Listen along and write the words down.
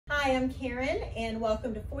Hi, I'm Karen, and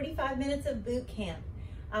welcome to 45 Minutes of Boot Camp.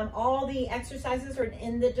 All the exercises are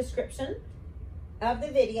in the description of the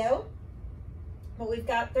video, but we've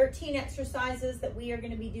got 13 exercises that we are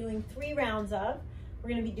going to be doing 3 rounds of. We're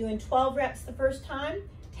going to be doing 12 reps the first time,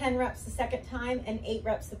 10 reps the second time, and 8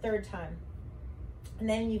 reps the third time. And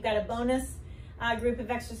then you've got a bonus group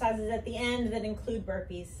of exercises at the end that include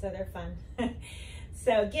burpees, so they're fun.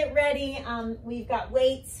 So get ready. We've got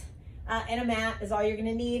weights and a mat is all you're going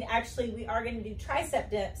to need. Actually, we are going to do tricep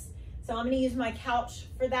dips. So I'm going to use my couch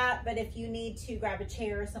for that, but if you need to grab a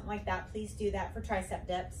chair or something like that, please do that for tricep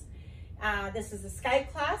dips. This is a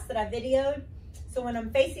Skype class that I videoed. So when I'm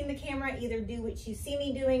facing the camera, either do what you see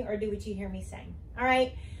me doing or do what you hear me saying. All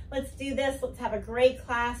right, let's do this. Let's have a great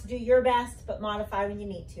class. Do your best, but modify when you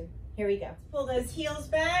need to. Here we go. Pull those heels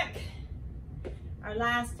back. Our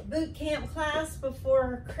last boot camp class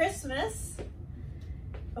before Christmas.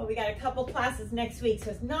 But we got a couple classes next week,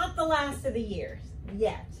 so it's not the last of the year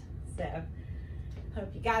yet. So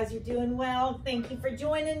hope you guys are doing well. Thank you for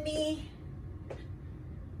joining me.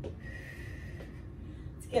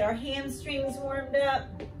 Let's get our hamstrings warmed up.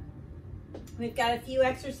 We've got a few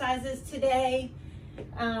exercises today.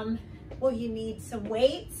 Well, you need some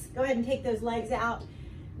weights. Go ahead and take those legs out.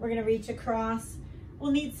 We're gonna reach across.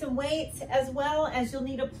 We'll need some weights as well as you'll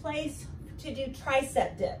need a place to do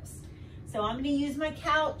tricep dips. So I'm gonna use my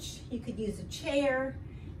couch. You could use a chair.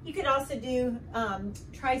 You could also do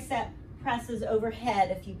tricep presses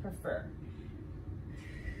overhead if you prefer.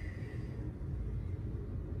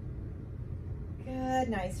 Good,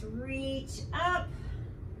 nice reach up.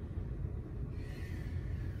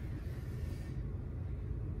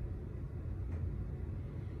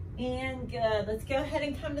 And good, let's go ahead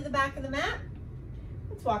and come to the back of the mat.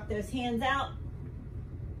 Let's walk those hands out.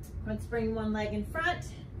 Let's bring one leg in front.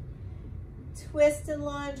 Twist and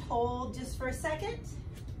lunge, hold just for a second.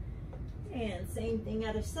 And same thing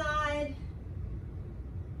other side.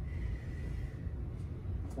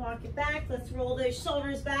 Walk it back, let's roll those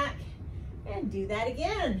shoulders back and do that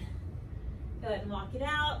again. Go ahead and walk it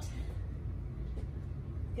out.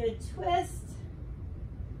 Good twist.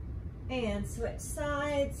 And switch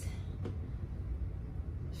sides.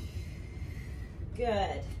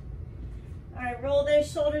 Good. All right, roll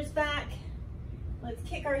those shoulders back. Let's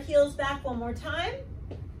kick our heels back one more time.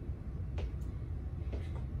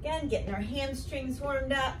 Again, getting our hamstrings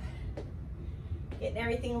warmed up, getting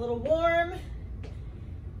everything a little warm,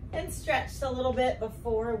 and stretched a little bit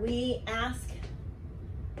before we ask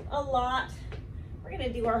a lot. We're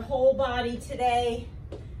gonna do our whole body today,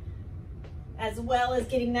 as well as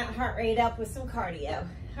getting that heart rate up with some cardio.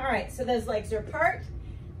 All right, so those legs are apart.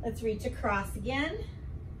 Let's reach across again.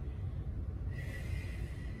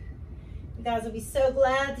 You guys will be so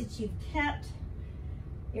glad that you've kept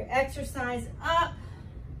your exercise up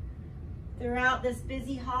throughout this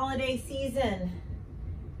busy holiday season.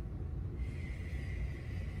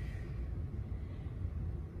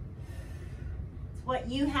 It's what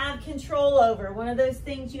you have control over. One of those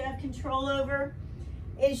things you have control over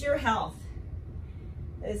is your health.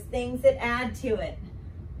 Those things that add to it.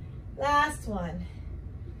 Last one.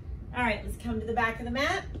 All right, let's come to the back of the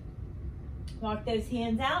mat. Walk those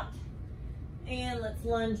hands out. And let's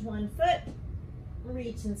lunge one foot.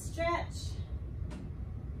 Reach and stretch.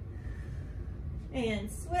 And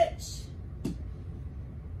switch.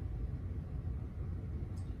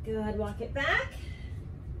 Good, walk it back.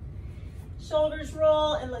 Shoulders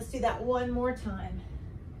roll, and let's do that one more time.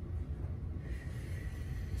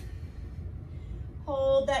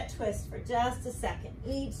 Hold that twist for just a second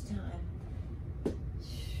each time.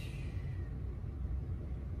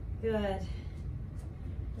 Good.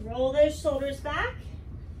 Roll those shoulders back.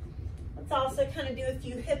 Let's also kind of do a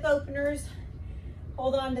few hip openers.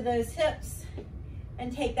 Hold on to those hips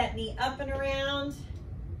and take that knee up and around.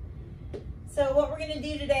 So what we're going to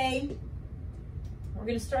do today, we're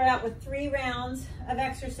going to start out with 3 rounds of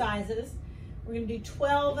exercises. We're going to do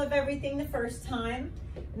 12 of everything the first time,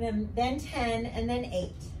 and then 10, and then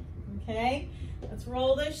 8. Okay? Let's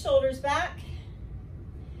roll those shoulders back.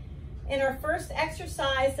 And our first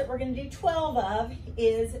exercise that we're going to do 12 of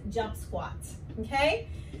is jump squats. Okay?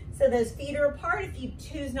 So those feet are apart. If you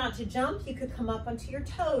choose not to jump, you could come up onto your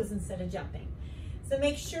toes instead of jumping. So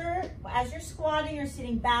make sure as you're squatting, you're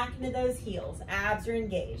sitting back into those heels. Abs are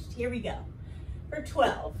engaged. Here we go. For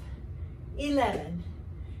 12, 11,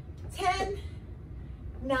 10,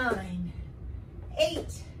 9, 8,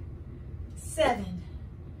 7,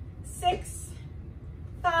 6,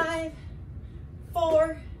 5,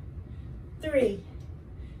 4, 3,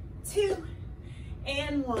 2,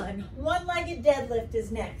 and 1. One-legged deadlift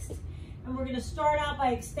is next. And we're going to start out by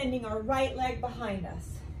extending our right leg behind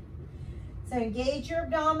us. So engage your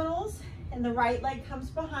abdominals and the right leg comes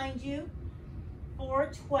behind you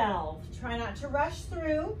for 12. Try not to rush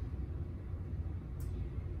through.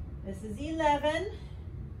 This is 11.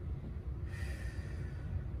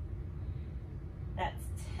 That's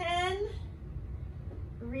 10.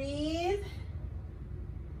 Breathe.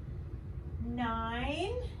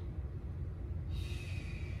 9.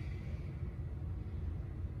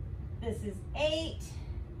 This is 8.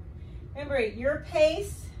 Remember, at your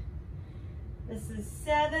pace. This is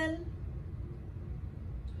 7.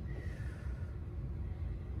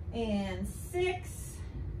 And 6.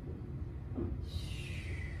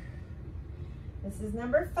 This is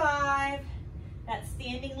number 5. That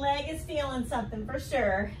standing leg is feeling something for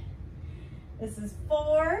sure. This is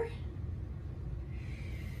 4.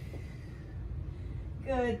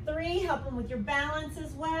 Good. 3. Help them with your balance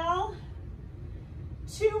as well.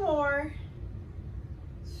 2 more.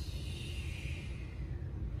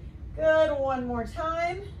 Good. 1 more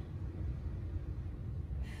time.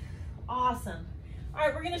 Awesome. All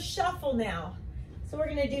right, we're going to shuffle now. So we're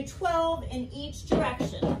going to do 12 in each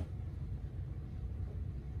direction.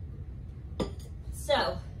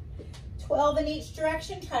 So 12 in each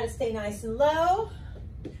direction. Try to stay nice and low.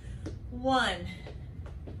 1.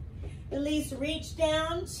 At least reach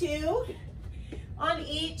down. 2 on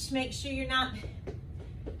each. Make sure you're not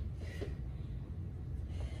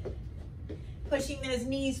pushing those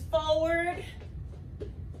knees forward.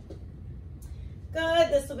 Good.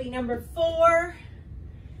 This will be number 4.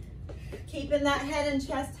 Keeping that head and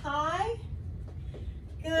chest high.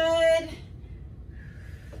 Good.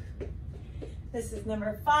 This is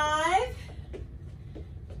number 5.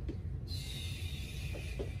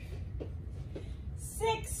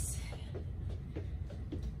 6.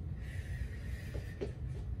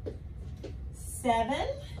 7.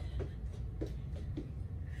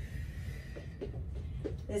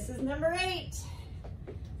 This is number 8.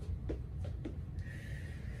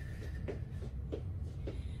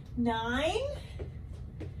 9.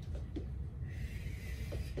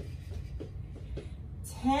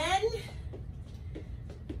 10.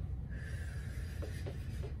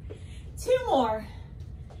 2 more.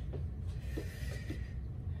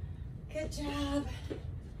 Good job.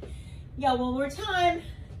 Yeah, one more time.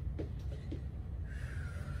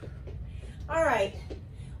 All right.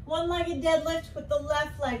 One-legged deadlift with the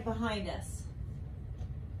left leg behind us.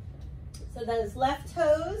 So those left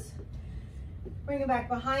toes, bring it back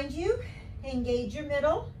behind you, engage your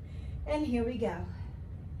middle, and here we go.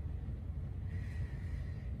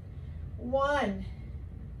 1.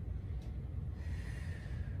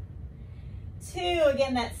 2,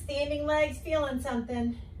 again, that standing leg's feeling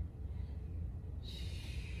something.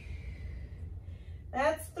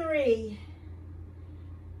 That's 3.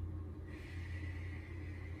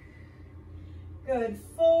 Good.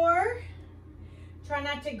 4. Try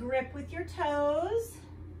not to grip with your toes.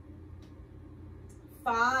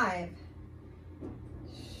 5.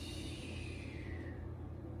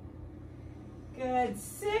 Good.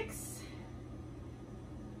 6.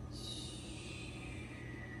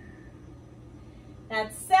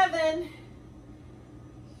 That's 7.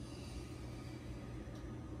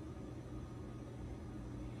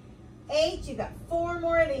 8. You've got 4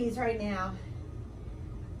 more of these right now.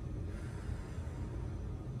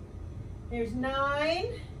 There's 9.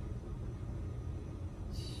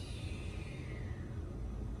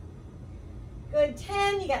 Good.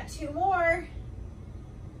 10. You got 2 more.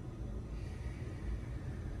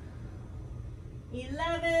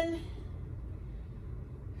 11.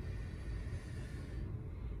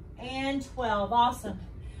 And 12. Awesome.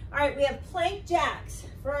 All right, we have plank jacks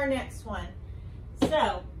for our next one.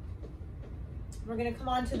 So we're going to come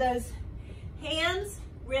onto those hands.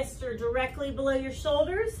 Wrists are directly below your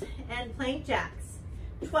shoulders and plank jacks.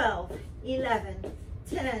 12, 11,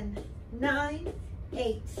 10, 9,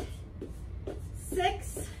 8,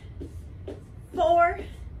 6, 4,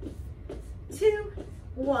 2,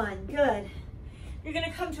 1. Good. You're going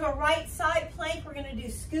to come to a right side plank. We're going to do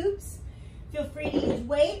scoops. Feel free to use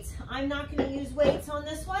weights. I'm not going to use weights on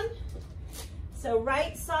this one. So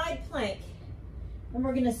right side plank. And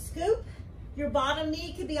we're going to scoop. Your bottom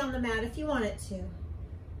knee could be on the mat if you want it to.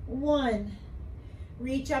 1.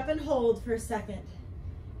 Reach up and hold for a second.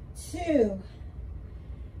 2.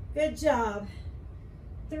 Good job.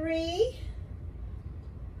 3.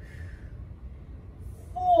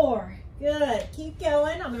 4. Good. Keep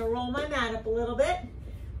going. I'm going to roll my mat up a little bit.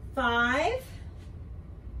 5.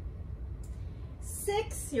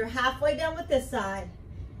 6. You're halfway done with this side.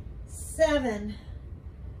 7.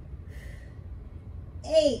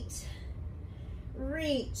 8.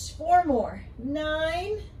 Reach. 4 more.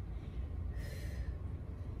 9.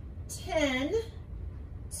 10,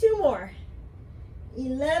 2 more,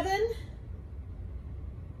 11,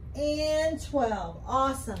 and 12.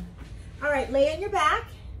 Awesome. All right, lay on your back,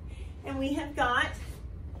 and we have got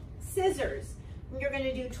scissors. You're going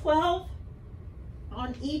to do 12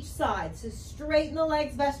 on each side. So straighten the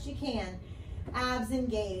legs best you can. Abs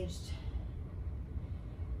engaged.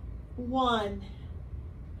 1,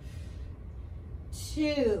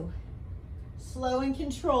 2, slow and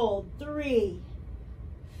controlled. 3,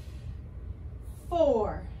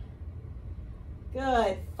 4,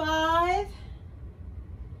 good. 5,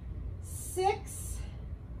 6,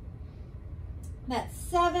 that's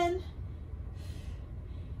 7,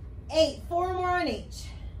 8, 4 more on each.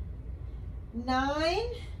 9,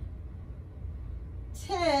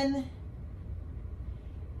 10,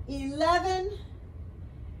 11,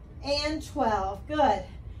 and 12. Good. All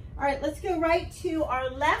right, let's go right to our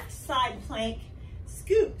left side plank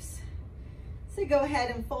scoops. So go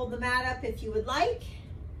ahead and fold the mat up if you would like.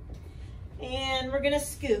 And we're gonna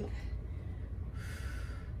scoop.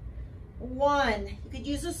 1, you could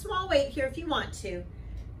use a small weight here if you want to.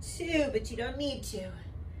 2, but you don't need to.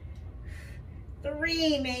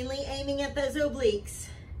 3, mainly aiming at those obliques.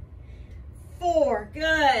 4,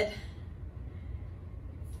 good.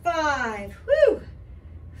 5, whoo.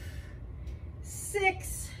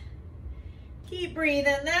 6, keep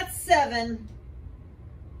breathing, that's 7.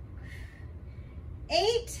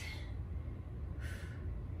 8,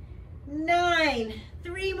 9,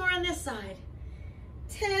 3 more on this side.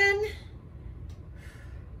 10,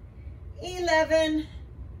 11,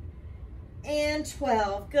 and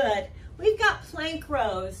 12, good. We've got plank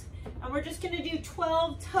rows, and we're just gonna do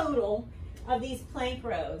 12 total of these plank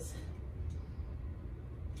rows.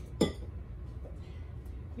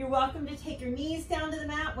 You're welcome to take your knees down to the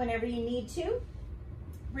mat whenever you need to.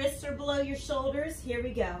 Wrists are below your shoulders. Here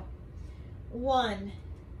we go. 1,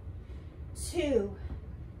 2,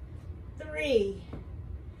 3,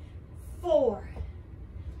 4,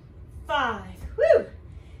 5, woo,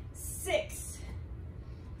 6,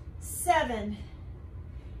 7,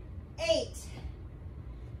 8,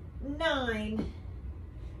 9,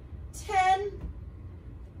 10,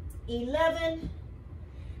 11,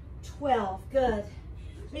 12. Good.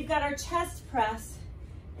 We've got our chest press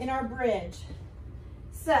in our bridge.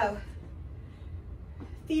 So,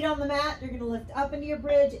 feet on the mat, you're gonna lift up into your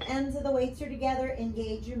bridge, ends of the weights are together,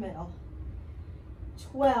 engage your middle.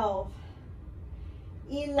 12,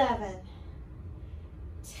 11,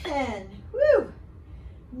 10, woo,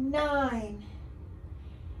 9,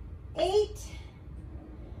 8,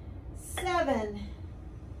 7,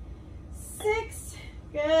 6,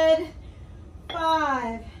 good,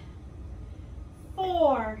 5,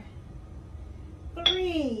 4,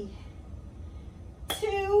 3,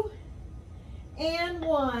 2, and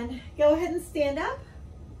 1. Go ahead and stand up.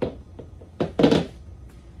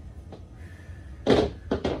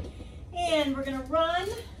 And we're gonna run.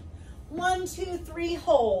 1, 2, 3,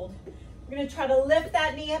 hold. We're gonna try to lift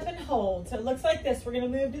that knee up and hold. So it looks like this. We're gonna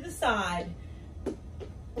move to the side.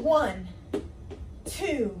 1,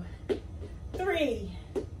 2, 3,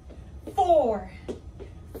 4,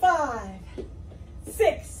 5,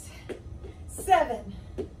 6, 7,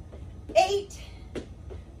 8,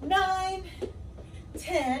 9,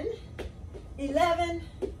 10, 11,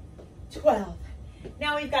 12.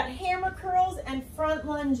 Now we've got hammer curls and front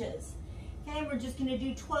lunges. Okay, we're just gonna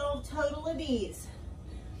do 12 total of these.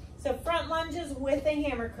 So front lunges with a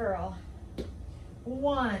hammer curl.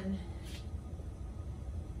 1,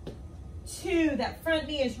 2, that front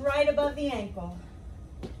knee is right above the ankle.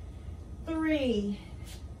 3,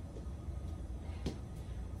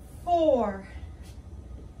 4,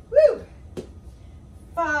 woo,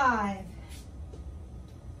 5,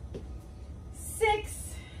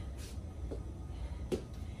 6,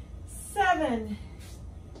 7,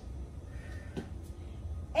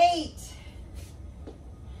 8,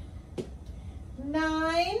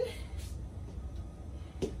 9,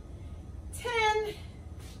 10,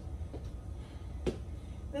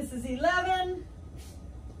 this is 11,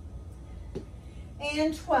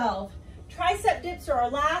 and 12. Tricep dips are our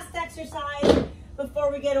last exercise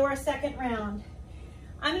before we go to our second round.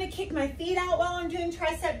 I'm gonna kick my feet out while I'm doing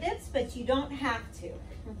tricep dips, but you don't have to,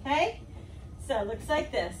 okay? So it looks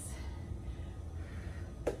like this.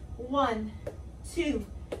 1, 2,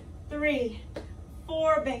 3,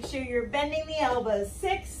 4, make sure you're bending the elbows.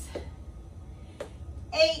 6,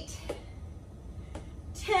 8,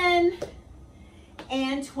 10,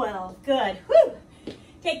 and 12. Good. Woo!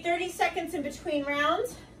 Take 30 seconds in between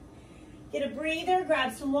rounds. Get a breather,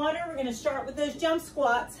 grab some water. We're gonna start with those jump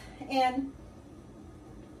squats, and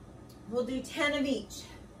we'll do 10 of each.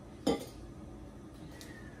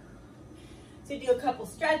 So do a couple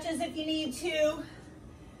stretches if you need to.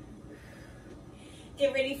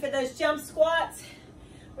 Get ready for those jump squats.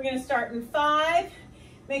 We're gonna start in 5.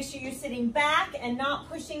 Make sure you're sitting back and not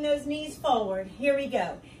pushing those knees forward. Here we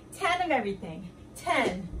go. 10 of everything.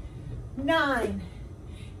 10, 9,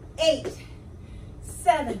 8,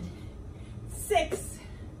 7, 6,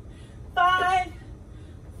 5,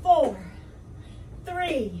 4,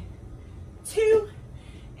 3, 2,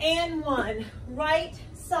 and 1. Right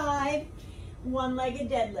side, one-legged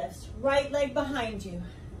deadlifts. Right leg behind you.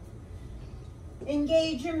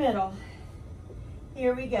 Engage your middle.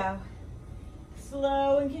 Here we go.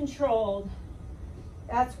 Slow and controlled.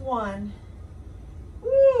 That's 1.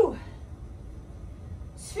 Woo!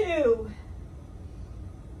 2.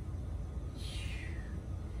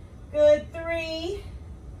 Good. 3.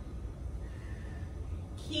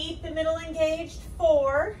 Keep the middle engaged.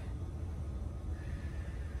 4.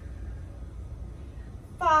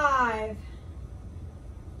 5.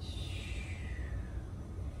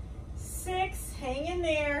 6. Hang in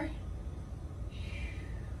there.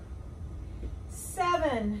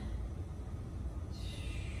 7.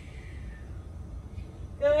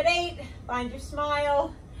 Good. 8. Find your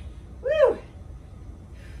smile. Woo!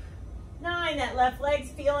 9. That left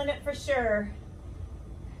leg's feeling it for sure.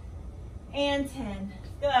 And 10.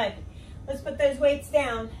 Good. Let's put those weights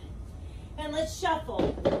down and let's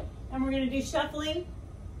shuffle. And we're going to do shuffling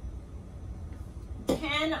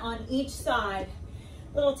 10 on each side.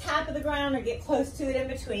 Little tap of the ground or get close to it in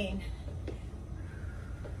between.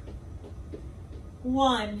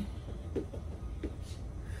 1,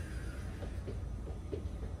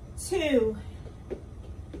 2,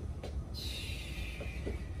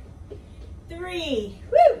 3,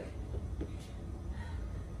 woo!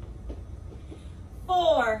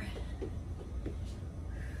 4,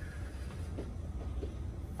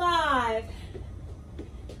 5,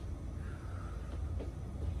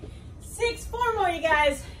 6, 4 more, you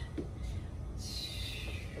guys.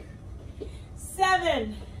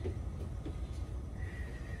 7,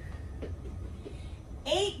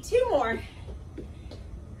 8, 2 more.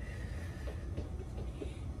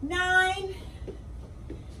 9,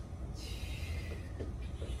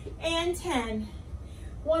 and 10.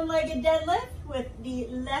 One-legged deadlift with the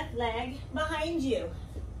left leg behind you.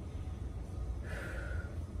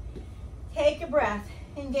 Take a breath.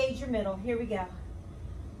 Engage your middle. Here we go.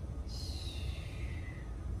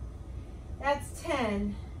 That's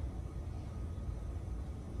 10.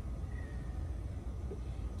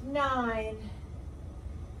 9.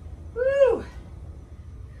 Woo!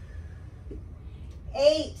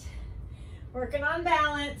 8. Working on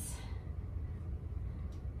balance.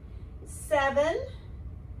 7.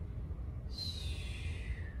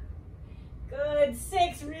 Good.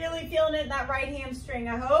 6. Really feeling it in that right hamstring,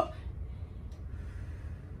 I hope.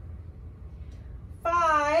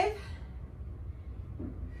 5.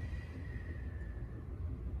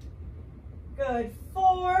 Good.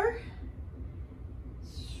 4.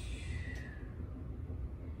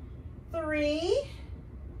 3.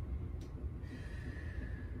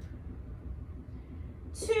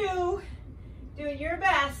 2. Doing your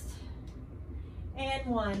best. And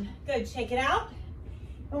 1. Good. Shake it out.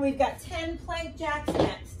 And we've got 10 plank jacks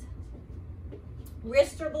next.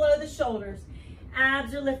 Wrists are below the shoulders.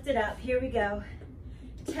 Abs are lifted up. Here we go.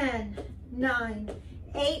 10, 9,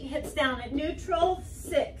 8. Hips down at neutral.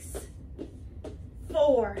 6,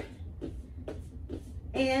 4,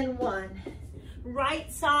 and 1. Right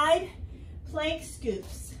side plank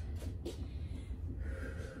scoops.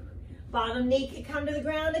 Bottom knee could come to the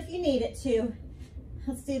ground if you need it to.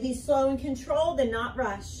 Let's do these slow and controlled and not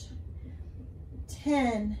rush.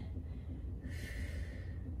 10,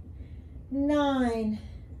 9,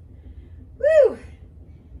 woo,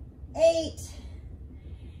 8,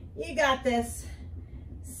 you got this,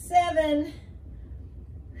 7,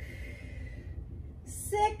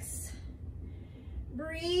 6,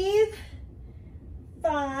 breathe,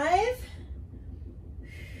 5,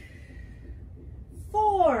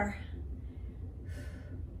 4,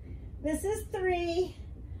 this is 3,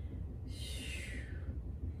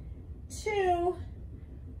 2,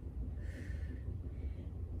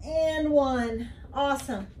 and 1.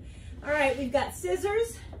 Awesome. All right, we've got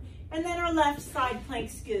scissors and then our left side plank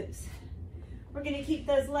scoops. We're going to keep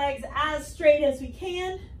those legs as straight as we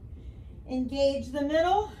can. Engage the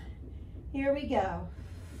middle. Here we go.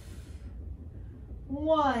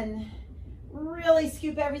 1. Really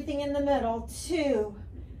scoop everything in the middle. 2,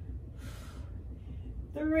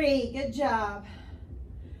 3. Good job.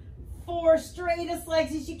 4. Straightest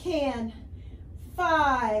legs as you can.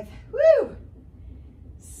 5. Woo!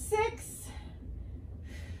 6,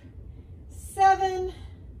 7,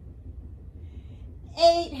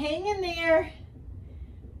 8, hang in there,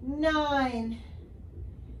 9,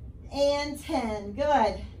 and 10, good.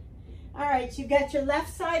 All right, you've got your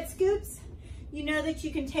left side scoops. You know that you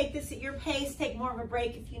can take this at your pace, take more of a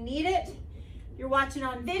break if you need it. If you're watching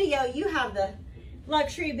on video, you have the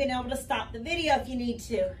luxury of being able to stop the video if you need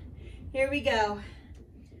to. Here we go.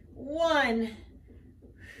 1,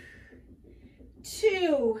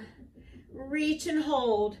 2, reach and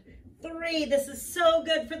hold. 3, this is so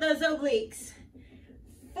good for those obliques.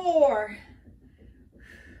 4,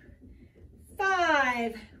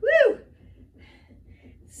 5, woo,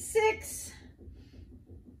 6,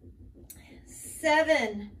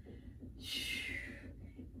 7,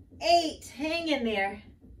 8, hang in there,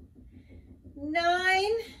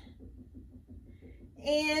 9,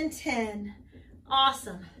 and 10.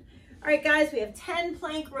 Awesome. All right, guys, we have 10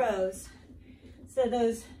 plank rows. So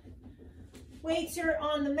those weights are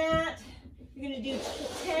on the mat. You're going to do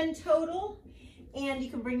 10 total, and you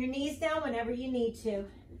can bring your knees down whenever you need to.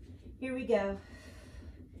 Here we go.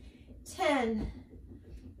 10,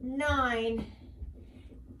 9,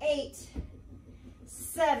 8,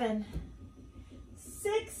 7,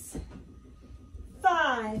 6,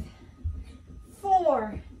 5,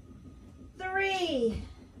 4, 3,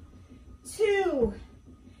 2,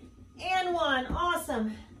 and 1.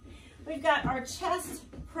 Awesome. We've got our chest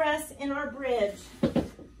press in our bridge.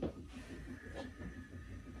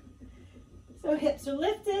 So hips are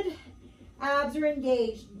lifted, abs are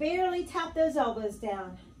engaged. Barely tap those elbows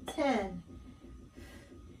down. 10,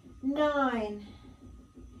 9,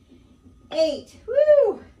 8,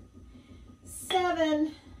 woo,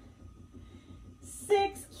 7,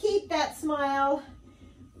 6, keep that smile.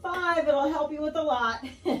 5, it'll help you with a lot.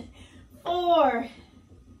 4,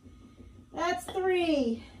 that's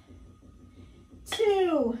 3,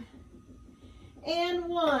 2, and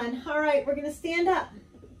 1. All right, we're gonna stand up.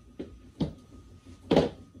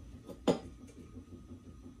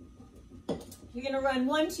 You're gonna run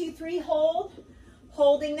 1, 2, 3, hold,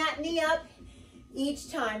 holding that knee up each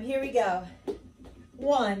time. Here we go.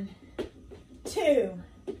 1, 2,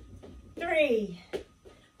 3,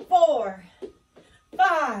 4,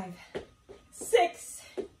 5, 6,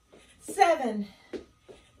 7,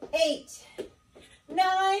 8,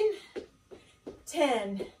 9,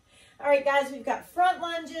 10. All right, guys, we've got front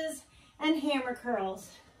lunges and hammer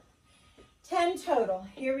curls. 10 total.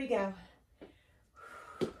 Here we go.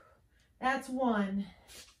 That's 1,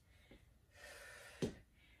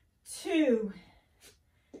 2,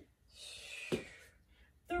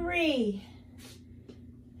 3,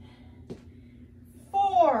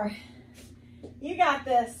 4. You got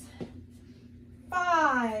this.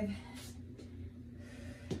 5,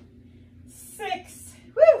 6,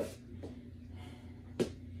 woo,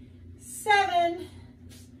 7,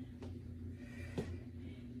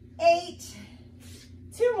 8,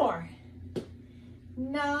 2 more,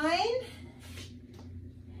 9,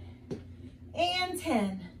 and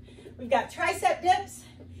 10. We've got tricep dips,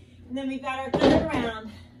 and then we've got our third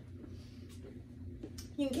round.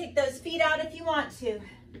 You can kick those feet out if you want to.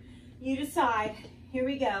 You decide. Here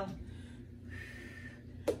we go.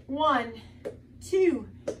 1, 2,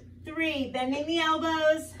 3, bending the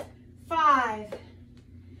elbows. 5,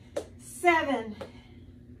 7,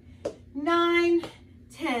 9,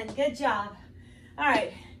 10. Good job. All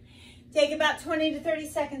right, take about 20 to 30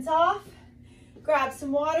 seconds off. Grab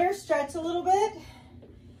some water, stretch a little bit,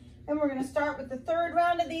 and we're gonna start with the third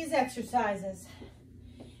round of these exercises.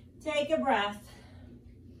 Take a breath.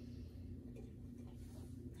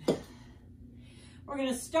 We're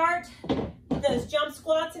gonna start those jump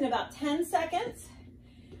squats in about 10 seconds.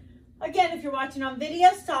 Again, if you're watching on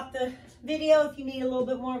video, stop the video if you need a little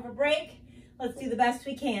bit more of a break. Let's do the best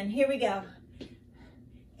we can. Here we go.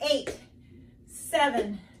 8,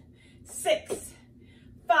 7, 6,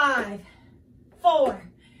 5, 4,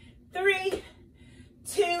 3,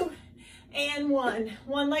 2, and 1.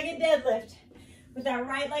 One-legged deadlift with that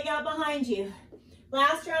right leg out behind you.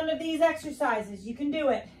 Last round of these exercises. You can do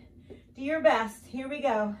it. Do your best. Here we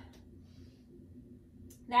go.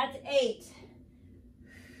 That's 8,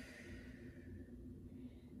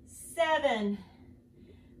 7,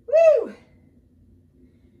 woo!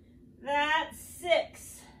 That's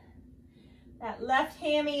 6. That left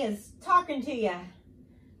hammy is talking to you.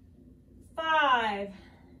 5,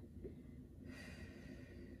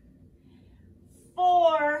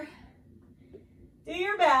 4, do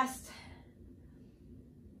your best.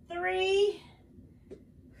 3,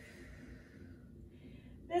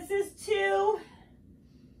 this is 2,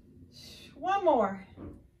 1 more.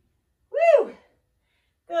 Woo!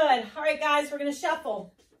 Good. All right, guys, we're going to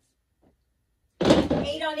shuffle.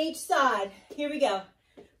 8 on each side. Here we go.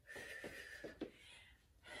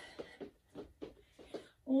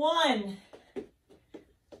 1.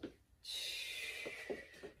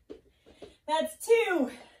 That's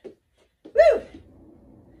 2. Woo!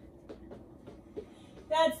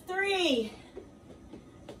 That's 3.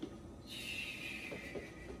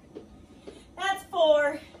 That's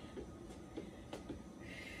 4.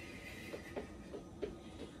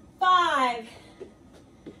 5.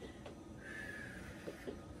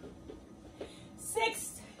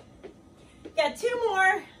 6. Got 2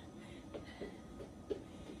 more.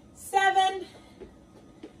 7.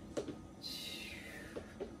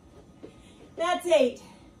 That's 8.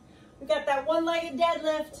 We got that one-legged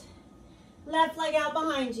deadlift. Left leg out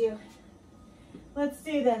behind you. Let's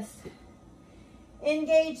do this.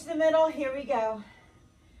 Engage the middle. Here we go.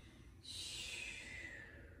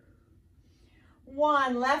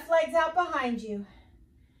 1. Left leg's out behind you.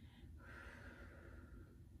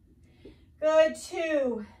 Good.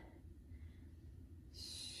 2.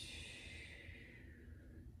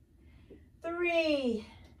 3.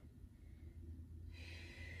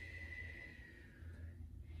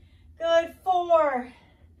 Good. 4.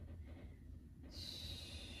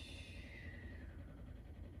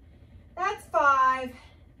 That's 5.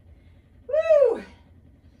 Woo!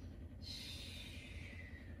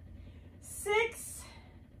 6.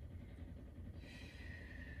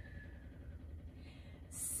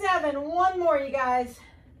 7. One more, you guys.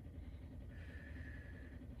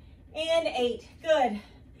 And 8. Good.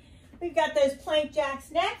 We've got those plank jacks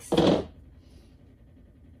next.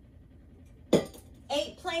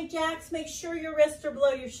 8 plank jacks. Make sure your wrists are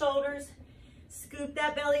below your shoulders. Scoop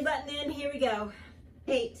that belly button in. Here we go.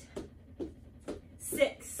 8,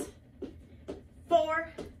 6,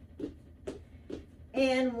 4,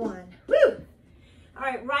 and 1. Woo! All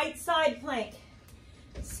right, right side plank.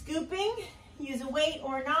 Scooping, use a weight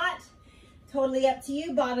or not. Totally up to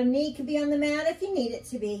you. Bottom knee could be on the mat if you need it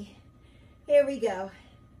to be. Here we go.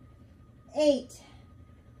 8,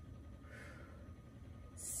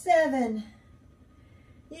 7,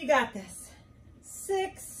 you got this.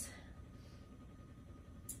 6,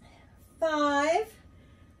 5,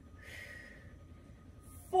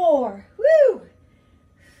 4, woo!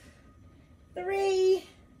 3,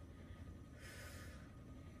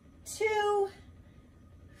 2,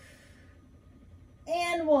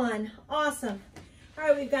 and 1. Awesome. All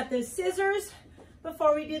right, we've got those scissors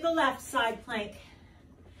before we do the left side plank.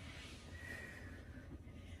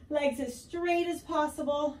 Legs as straight as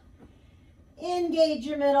possible. Engage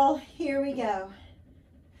your middle. Here we go.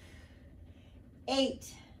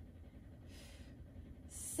 8,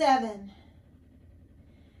 7,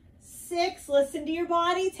 6. Listen to your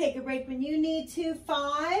body. Take a break when you need to.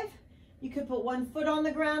 5. You could put one foot on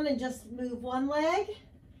the ground and just move one leg.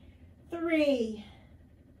 3,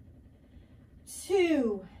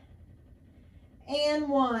 2, and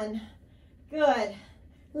 1. Good.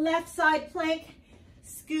 Left side plank.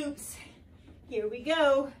 Scoops. Here we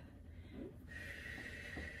go.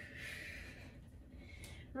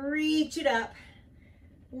 Reach it up.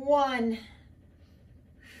 1,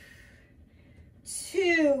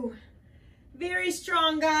 2. Very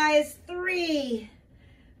strong, guys. 3.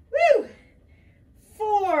 Woo!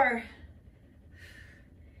 4,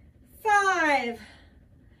 5,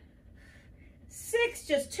 6.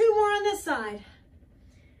 Just 2 more on this side.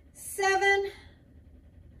 7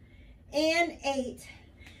 and 8.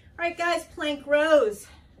 All right, guys, plank rows.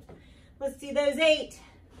 Let's do those 8.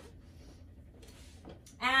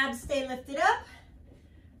 Abs stay lifted up.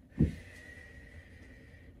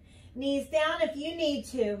 Knees down if you need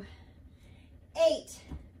to. 8,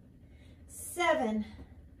 7,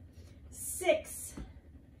 6,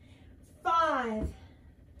 5,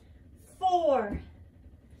 4,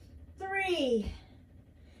 3,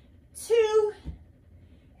 2,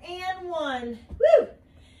 and 1. Woo!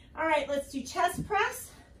 All right, let's do chest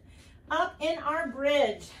press up in our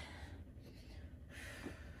bridge.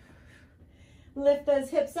 Lift those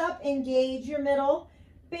hips up, engage your middle.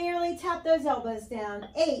 Barely tap those elbows down.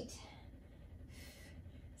 8,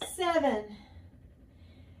 7,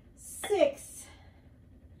 6,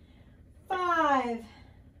 5,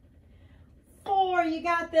 4. You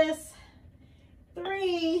got this.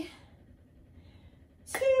 3,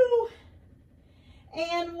 2,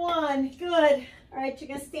 and 1. Good. All right, you're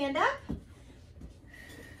gonna stand up.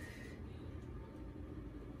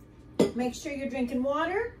 Make sure you're drinking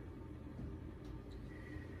water.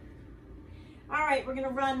 All right, we're gonna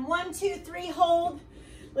run 1, 2, 3, hold.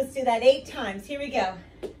 Let's do that 8 times. Here we go.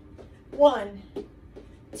 1,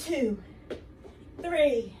 2,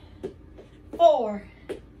 3, 4,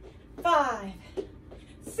 5,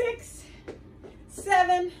 6,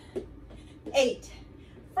 7, 8.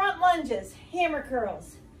 Front lunges, hammer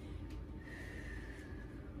curls.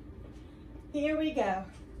 Here we go.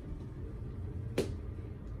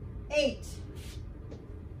 8,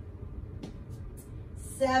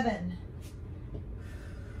 7,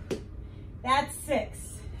 that's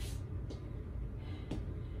 6,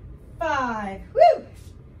 5,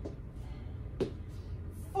 woo,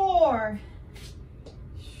 4,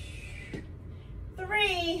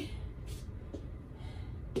 3,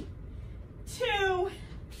 2,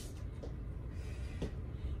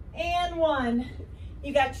 and 1.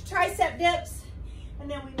 You got your tricep dips, and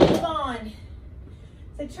then we move on.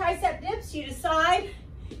 So tricep dips, you decide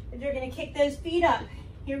if you're gonna kick those feet up.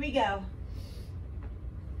 Here we go.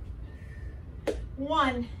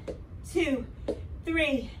 1, 2,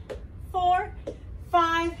 3, 4,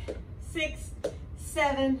 5, 6,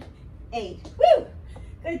 7, 8. Woo!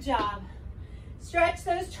 Good job. Stretch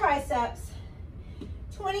those triceps.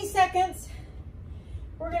 20 seconds.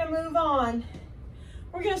 We're gonna move on.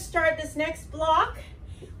 We're gonna start this next block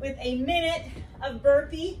with a minute of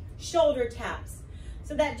burpee shoulder taps.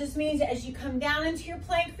 So that just means as you come down into your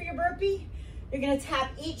plank for your burpee, you're gonna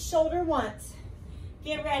tap each shoulder once.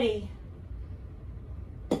 Get ready.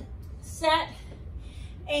 Set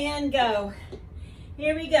and go.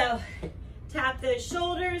 Here we go. Tap those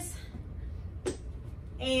shoulders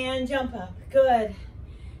and jump up. Good.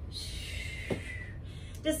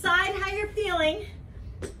 Decide how you're feeling,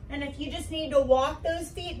 and if you just need to walk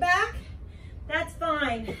those feet back, that's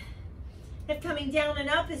fine. If coming down and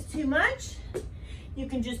up is too much, you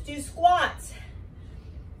can just do squats.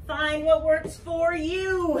 Find what works for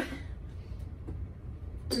you.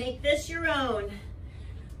 Make this your own.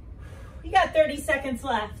 You got 30 seconds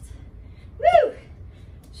left. Woo!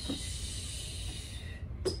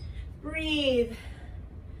 Breathe.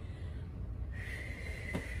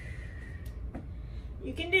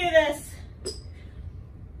 You can do this.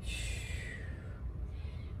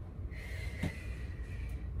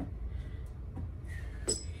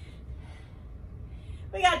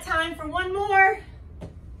 We got time for one more.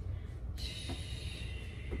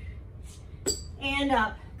 And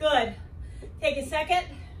up. Good. Take a second.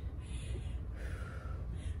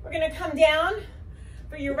 We're going to come down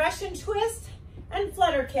for your Russian twist and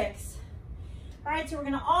flutter kicks. All right, so we're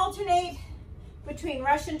going to alternate between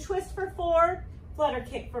Russian twist for 4, flutter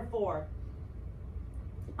kick for 4.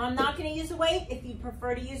 I'm not going to use a weight. If you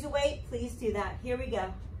prefer to use a weight, please do that. Here we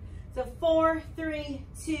go. So 4, 3,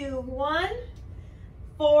 2, 1.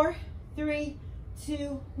 4, 3,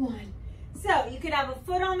 2, 1. So you could have a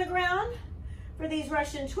foot on the ground for these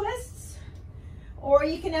Russian twists, or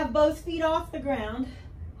you can have both feet off the ground,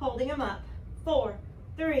 holding them up. 4,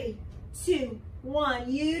 3, 2,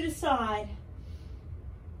 1. You decide.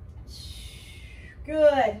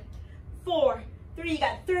 Good. 4, 3. You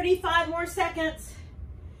got 35 more seconds.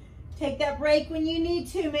 Take that break when you need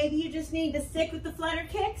to. Maybe you just need to stick with the flutter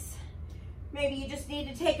kicks. Maybe you just need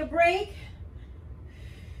to take a break.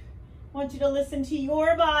 I want you to listen to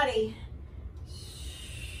your body.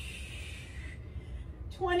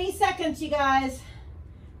 20 seconds, you guys.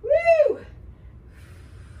 Woo!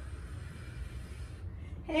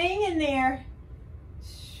 Hang in there.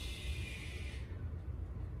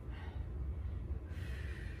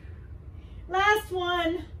 Last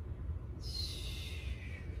one.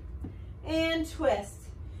 And twist.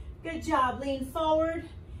 Good job. Lean forward.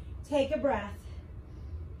 Take a breath.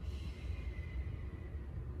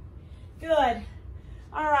 Good.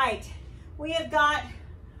 All right. We have got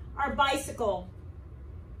our bicycle.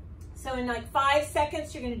 So in like 5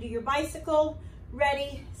 seconds, you're going to do your bicycle.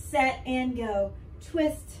 Ready, set, and go.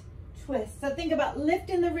 Twist, twist. So think about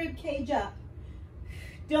lifting the rib cage up.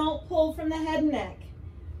 Don't pull from the head and neck.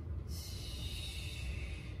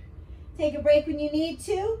 Take a break when you need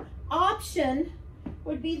to. Option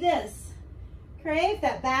would be this. Okay, if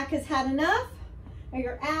that back has had enough, or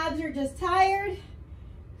your abs are just tired,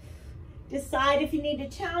 decide if you need to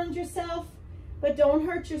challenge yourself, but don't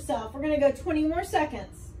hurt yourself. We're gonna go 20 more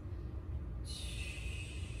seconds.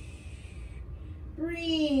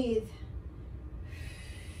 Breathe.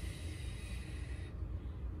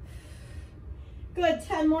 Good,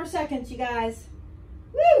 10 more seconds, you guys.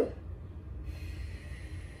 Woo!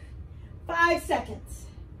 5 seconds.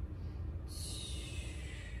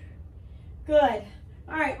 Good.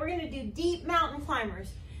 All right, we're gonna do deep mountain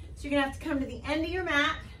climbers. So you're gonna have to come to the end of your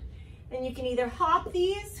mat, and you can either hop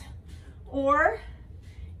these or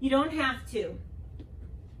you don't have to.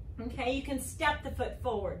 Okay, you can step the foot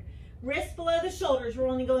forward. Wrists below the shoulders. We're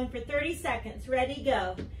only going for 30 seconds. Ready,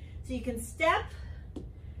 go. So you can step,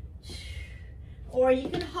 or you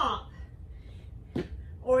can hop,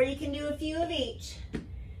 or you can do a few of each.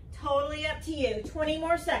 Totally up to you. 20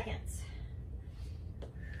 more seconds.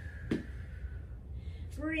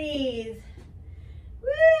 Breathe.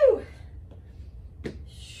 Woo!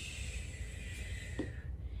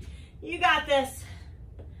 You got this.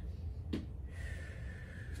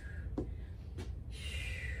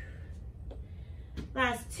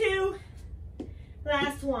 Last two,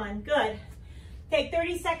 last one. Good. Take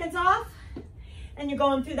 30 seconds off, and you're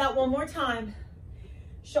going through that one more time.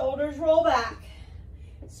 Shoulders roll back.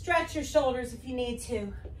 Stretch your shoulders if you need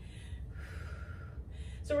to.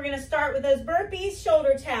 So we're gonna start with those burpees,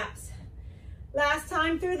 shoulder taps. Last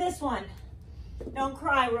time through this one. Don't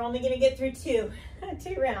cry, we're only gonna get through two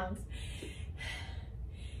rounds.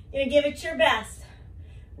 You're gonna give it your best.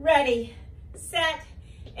 Ready, set,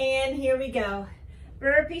 and here we go.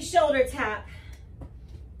 Burpee shoulder tap.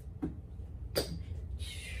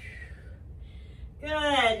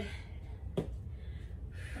 Good.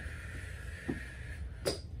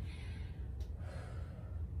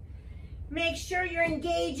 Make sure you're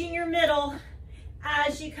engaging your middle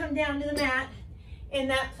as you come down to the mat in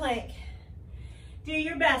that plank. Do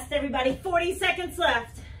your best, everybody. 40 seconds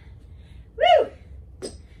left. Woo!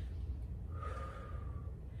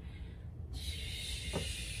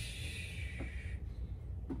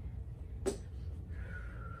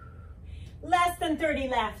 Less than 30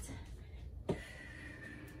 left.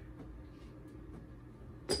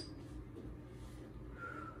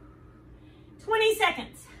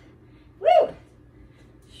 Seconds. Woo!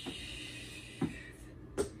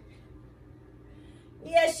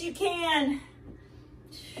 Yes, you can.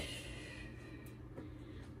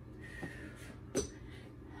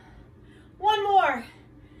 One more.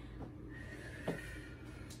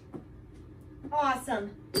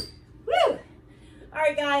 Awesome. Woo! All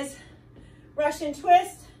right, guys. Russian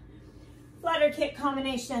twist, flutter kick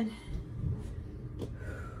combination.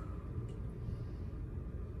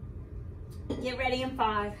 Get ready in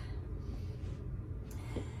 5.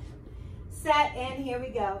 Set, and here we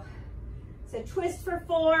go. So twist for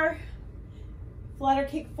 4, flutter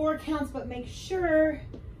kick 4 counts, but make sure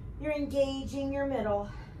you're engaging your middle.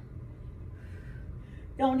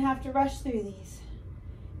 Don't have to rush through these.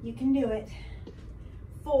 You can do it.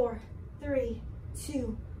 4, 3,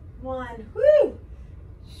 2, 1. Woo!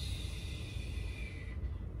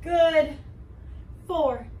 Good.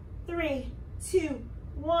 4, 3, 2,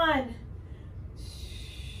 1.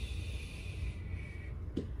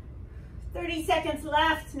 30 seconds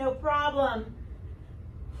left, no problem.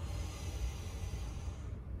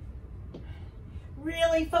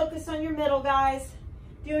 Really focus on your middle, guys.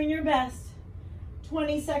 Doing your best.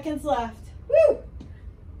 20 seconds left. Woo!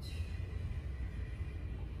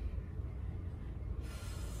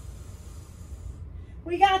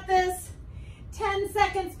 We got this. 10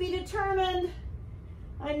 seconds, be determined.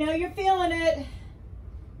 I know you're feeling it.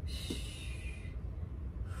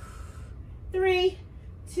 3,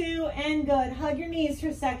 2, and good. Hug your knees for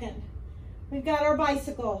a second. We've got our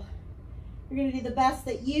bicycle. You're gonna do the best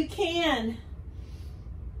that you can.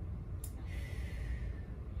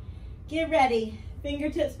 Get ready.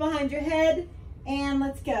 Fingertips behind your head, and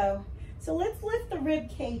let's go. So let's lift the rib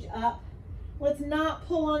cage up. Let's not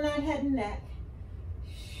pull on that head and neck.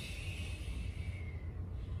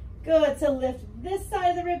 Good, so lift this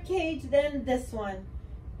side of the rib cage, then this one.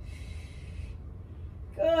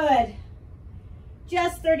 Good.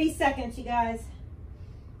 Just 30 seconds, you guys.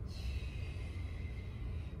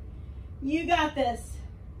 You got this.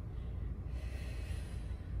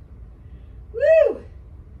 Woo!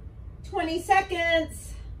 20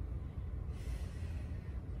 seconds.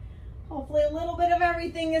 Hopefully a little bit of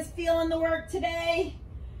everything is feeling the work today.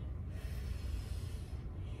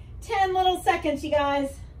 10 little seconds, you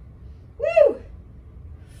guys. Woo!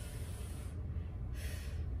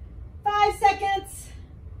 5 seconds.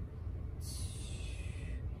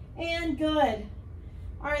 And good.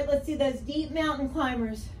 All right, let's do those deep mountain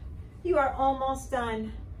climbers. You are almost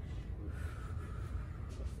done.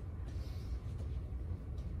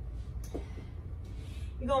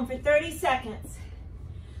 You're going for 30 seconds.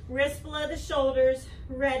 Wrists below the shoulders,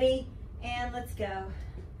 ready, and let's go.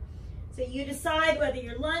 So you decide whether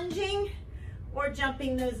you're lunging or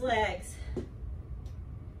jumping those legs.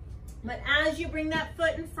 But as you bring that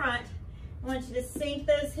foot in front, I want you to sink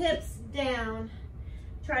those hips down.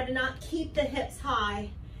 Try to not keep the hips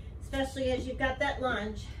high, especially as you've got that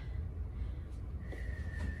lunge.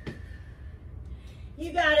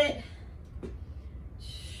 You got it.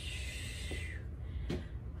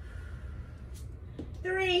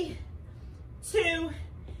 Three, 2,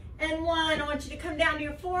 and 1. I want you to come down to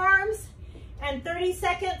your forearms, and 30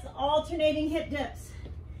 seconds, alternating hip dips.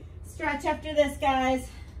 Stretch after this, guys.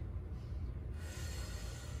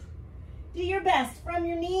 Do your best. From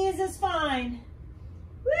your knees is fine.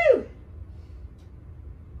 Woo!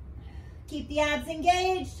 Keep the abs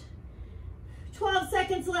engaged. 12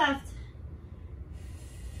 seconds left.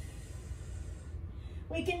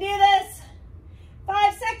 We can do this.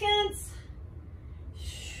 5 seconds.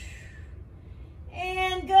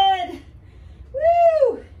 And good.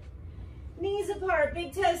 Woo! Knees apart,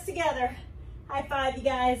 big toes together. High five, you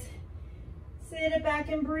guys. Sit it back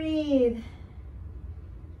and breathe.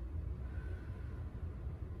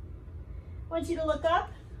 I want you to look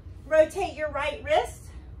up, rotate your right wrist,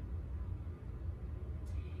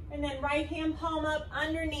 and then right hand palm up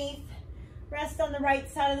underneath. Rest on the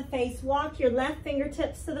right side of the face. Walk your left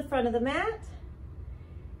fingertips to the front of the mat.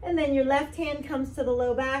 And then your left hand comes to the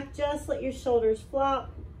low back. Just let your shoulders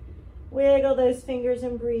flop. Wiggle those fingers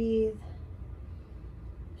and breathe.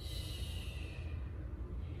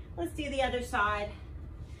 Let's do the other side.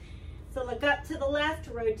 So look up to the left,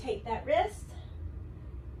 rotate that wrist.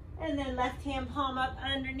 And then left hand palm up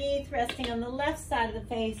underneath, resting on the left side of the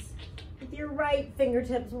face. With your right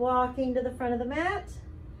fingertips walking to the front of the mat.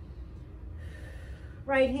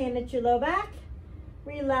 Right hand at your low back.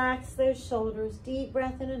 Relax those shoulders. Deep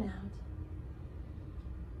breath in and out.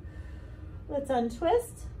 Let's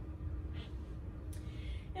untwist.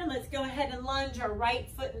 And let's go ahead and lunge our right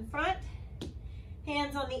foot in front.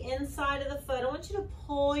 Hands on the inside of the foot. I want you to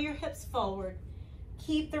pull your hips forward.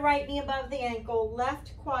 Keep the right knee above the ankle.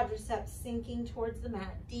 Left quadriceps sinking towards the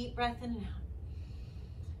mat. Deep breath in and out.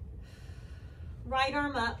 Right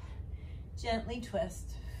arm up. Gently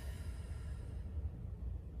twist.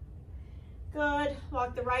 Good.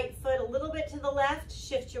 Walk the right foot a little bit to the left.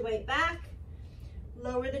 Shift your weight back.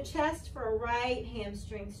 Lower the chest for a right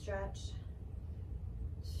hamstring stretch.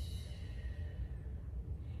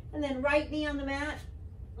 And then right knee on the mat.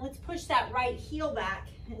 Let's push that right heel back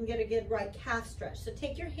and get a good right calf stretch. So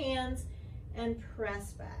take your hands and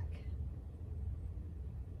press back.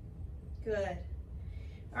 Good.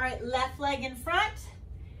 All right, left leg in front.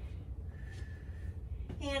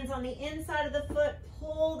 Hands on the inside of the foot.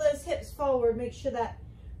 Pull those hips forward. Make sure that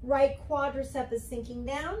right quadricep is sinking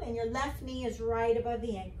down and your left knee is right above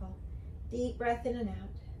the ankle. Deep breath in and out.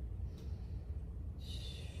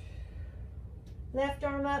 Left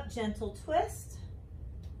arm up, gentle twist.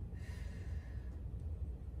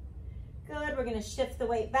 Good, we're gonna shift the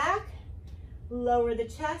weight back. Lower the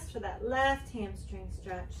chest for that left hamstring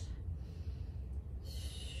stretch.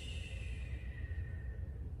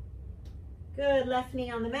 Good, left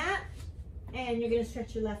knee on the mat. And you're gonna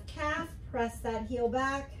stretch your left calf, press that heel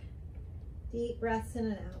back. Deep breaths in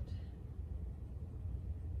and out.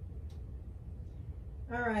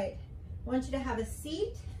 All right, I want you to have a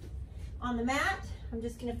seat on the mat. I'm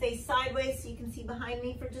just gonna face sideways so you can see behind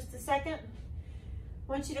me for just a second.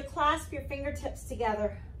 I want you to clasp your fingertips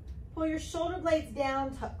together. Pull your shoulder blades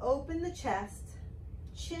down to open the chest,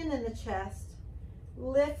 chin in the chest.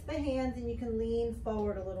 Lift the hands and you can lean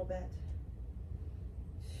forward a little bit.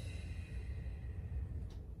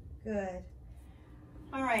 Good.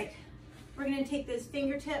 All right, we're gonna take those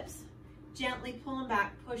fingertips, gently pull them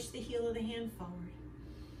back, push the heel of the hand forward.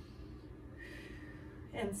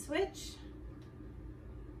 And switch.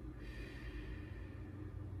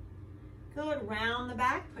 Good, round the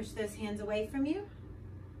back, push those hands away from you.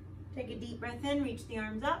 Take a deep breath in, reach the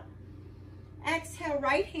arms up. Exhale,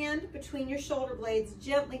 right hand between your shoulder blades,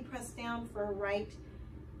 gently press down for a right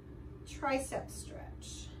tricep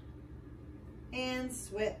stretch. And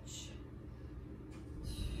switch.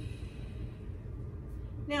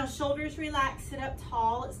 Now shoulders relaxed, sit up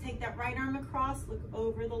tall. Let's take that right arm across, look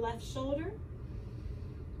over the left shoulder.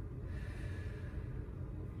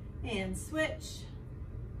 And switch.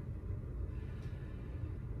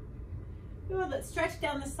 Good, let's stretch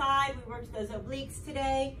down the side. We worked those obliques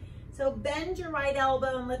today. So bend your right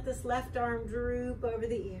elbow and let this left arm droop over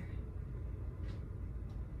the ear.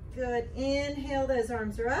 Good, inhale, those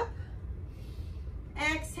arms are up.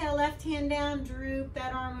 Exhale, left hand down, droop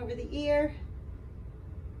that arm over the ear.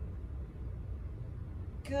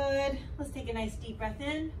 Good. Let's take a nice deep breath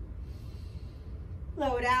in.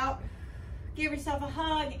 Blow it out. Give yourself a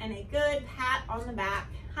hug and a good pat on the back.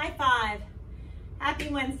 High five. Happy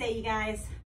Wednesday, you guys.